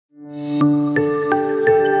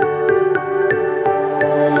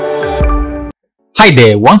Hi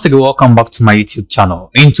there, once again welcome back to my YouTube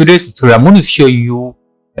channel. In today's tutorial, I'm going to show you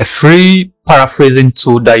a free paraphrasing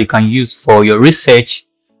tool that you can use for your research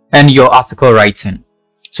and your article writing.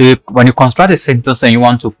 So when you construct a sentence and you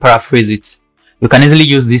want to paraphrase it, you can easily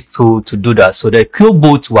use this tool to do that. So the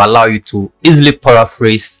quillbot will allow you to easily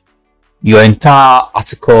paraphrase your entire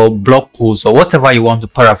article, blog post, or whatever you want to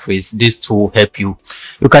paraphrase. This tool will help you.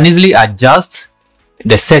 You can easily adjust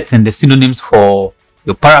the setting, the synonyms for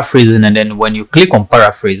your paraphrasing, and then when you click on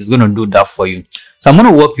paraphrase, it's going to do that for you. So I'm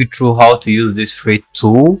going to walk you through how to use this free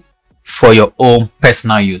tool for your own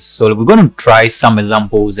personal use. So we're going to try some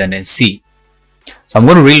examples and then see. So I'm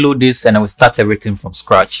going to reload this and I will start everything from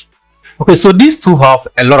scratch. Okay, so these two have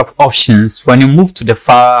a lot of options. When you move to the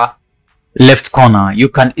far left corner, you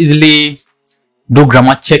can easily do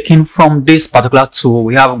grammar checking from this particular tool.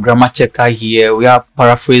 We have grammar checker here, we have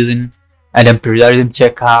paraphrasing, and then plagiarism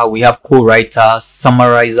checker, we have co-writer,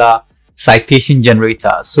 summarizer, citation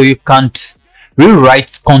generator. So you can't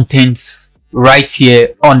rewrite content right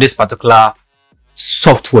here on this particular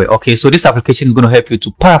software. Okay, so this application is going to help you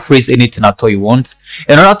to paraphrase anything at all you want.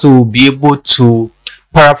 In order to be able to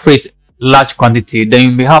paraphrase large quantity, then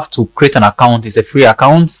you may have to create an account. It's a free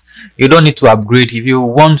account. You don't need to upgrade. If you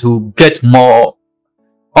want to get more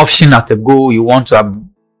option at a go, you want to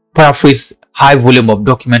paraphrase high volume of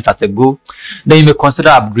document at a go, then you may consider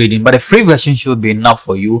upgrading, but the free version should be enough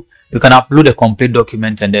for you. You can upload a complete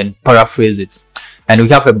document and then paraphrase it, and we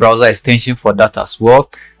have a browser extension for that as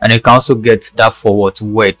well, and you can also get that for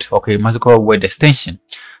Word. Okay, magical Word extension.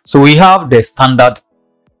 So we have the standard,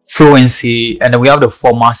 fluency, and then we have the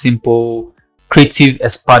format, simple, creative,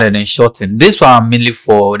 expanded, and shortened. This one are mainly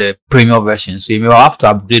for the premium version, so you may have to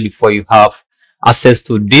upgrade before you have access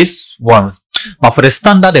to these ones. But for the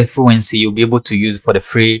standard and fluency, you'll be able to use it for the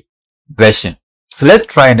free version. So let's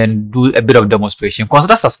try and then do a bit of demonstration.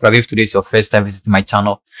 Consider subscribing if today is your first time visiting my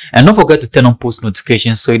channel, and don't forget to turn on post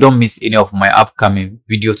notifications so you don't miss any of my upcoming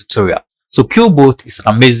video tutorial. So quillbot is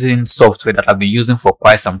an amazing software that I've been using for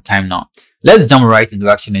quite some time now. Let's jump right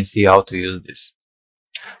into action and see how to use this.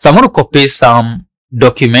 So I'm going to copy some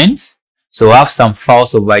documents. So I have some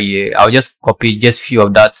files over here. I'll just copy just few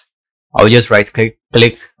of that. I'll just right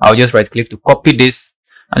click, I'll just right click to copy this,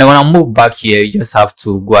 and then when I move back here, you just have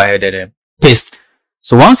to go ahead and paste.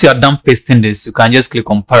 So once you are done pasting this, you can just click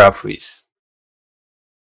on paraphrase.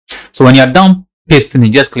 So when you are done pasting,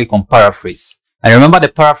 you just click on paraphrase, and remember the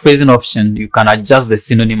paraphrasing option, you can adjust the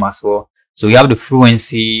synonym as well. So we have the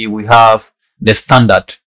fluency, we have the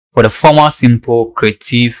standard. For the format, simple,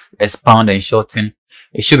 creative, expand, and shorten,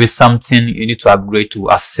 it should be something you need to upgrade to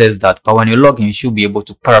access that. But when you log in, you should be able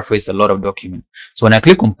to paraphrase a lot of documents. So when I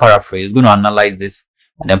click on paraphrase, it's going to analyze this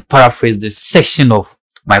and then paraphrase this section of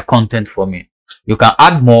my content for me. You can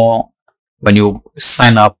add more when you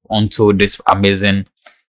sign up onto this amazing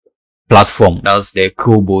platform. That's the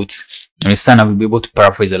quillbot. When you sign up, you'll be able to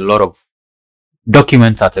paraphrase a lot of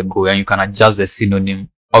documents at a go, and you can adjust the synonym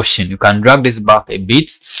option. You can drag this back a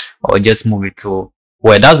bit or just move it to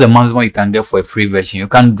where that's the maximum you can get for a free version. You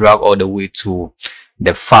can't drag all the way to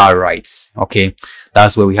the far right. Okay,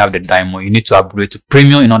 that's where we have the diamond. You need to upgrade to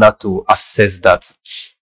premium in order to access that.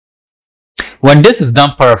 When this is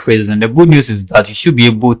done paraphrasing, the good news is that you should be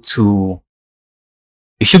able to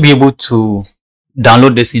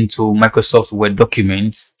download this into Microsoft Word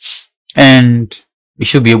documents, and you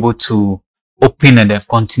should be able to open and then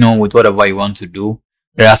continue with whatever you want to do.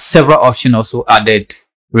 There are several options also added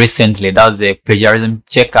recently. That's the plagiarism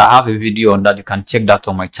checker. I have a video on that. You can check that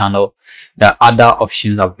on my channel. There are other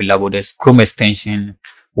options available. There's Chrome extension,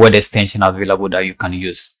 Word extension available that you can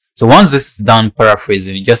use. So once this is done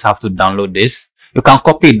paraphrasing, you just have to download this. You can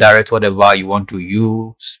copy it direct whatever you want to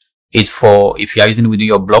use it for. If you are using it within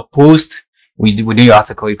your blog post, within your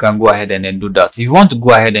article, you can go ahead and then do that. If you want to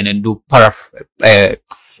go ahead and then do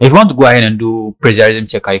plagiarism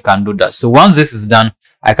checker, you can do that. So once this is done,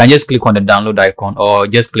 I can just click on the download icon or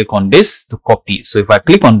just click on this to copy. So if I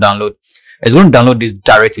click on download, it's going to download this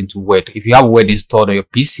direct into Word. If you have Word installed on your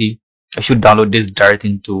PC, it should download this direct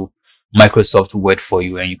into Microsoft Word for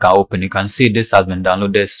you, and you can open. You can see this has been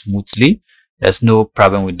downloaded smoothly. There's no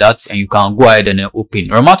problem with that, and you can go ahead and open.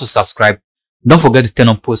 Remember to subscribe. Don't forget to turn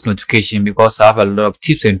on post notification, because I have a lot of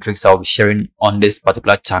tips and tricks I'll be sharing on this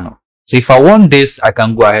particular channel. So if I want this, I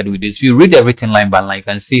can go ahead with this. If you read everything line by line, you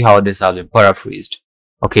can see how this has been paraphrased.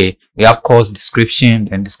 Okay, we have course description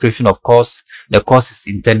and description of course. The course is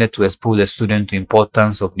intended to expose the student to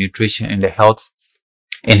importance of nutrition in health,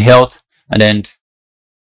 and then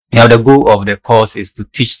you have the goal of the course is to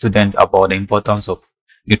teach students about the importance of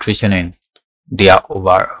nutrition in their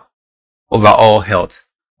overall health.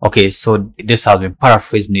 Okay, so this has been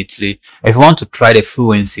paraphrased neatly. If you want to try the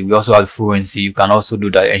fluency, we also have fluency. You can also do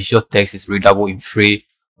that. Ensure text is readable in free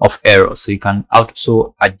of error. So you can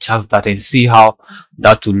also adjust that and see how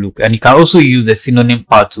that will look. And you can also use the synonym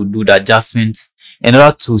part to do the adjustments in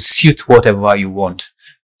order to suit whatever you want.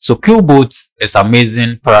 So quillbot is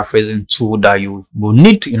amazing paraphrasing tool that you will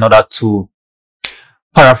need in order to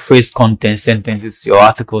paraphrase content, sentences, your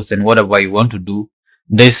articles, and whatever you want to do.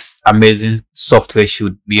 This amazing software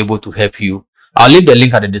should be able to help you. I'll leave the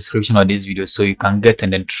link at the description of this video so you can get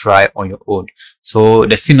and then try on your own. So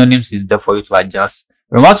the synonyms is there for you to adjust.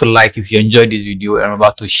 Remember to like if you enjoyed this video, and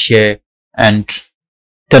remember to share and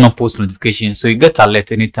turn on post notifications so you get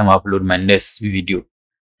alert anytime I upload my next video.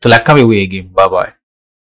 Till I come away again. Bye bye.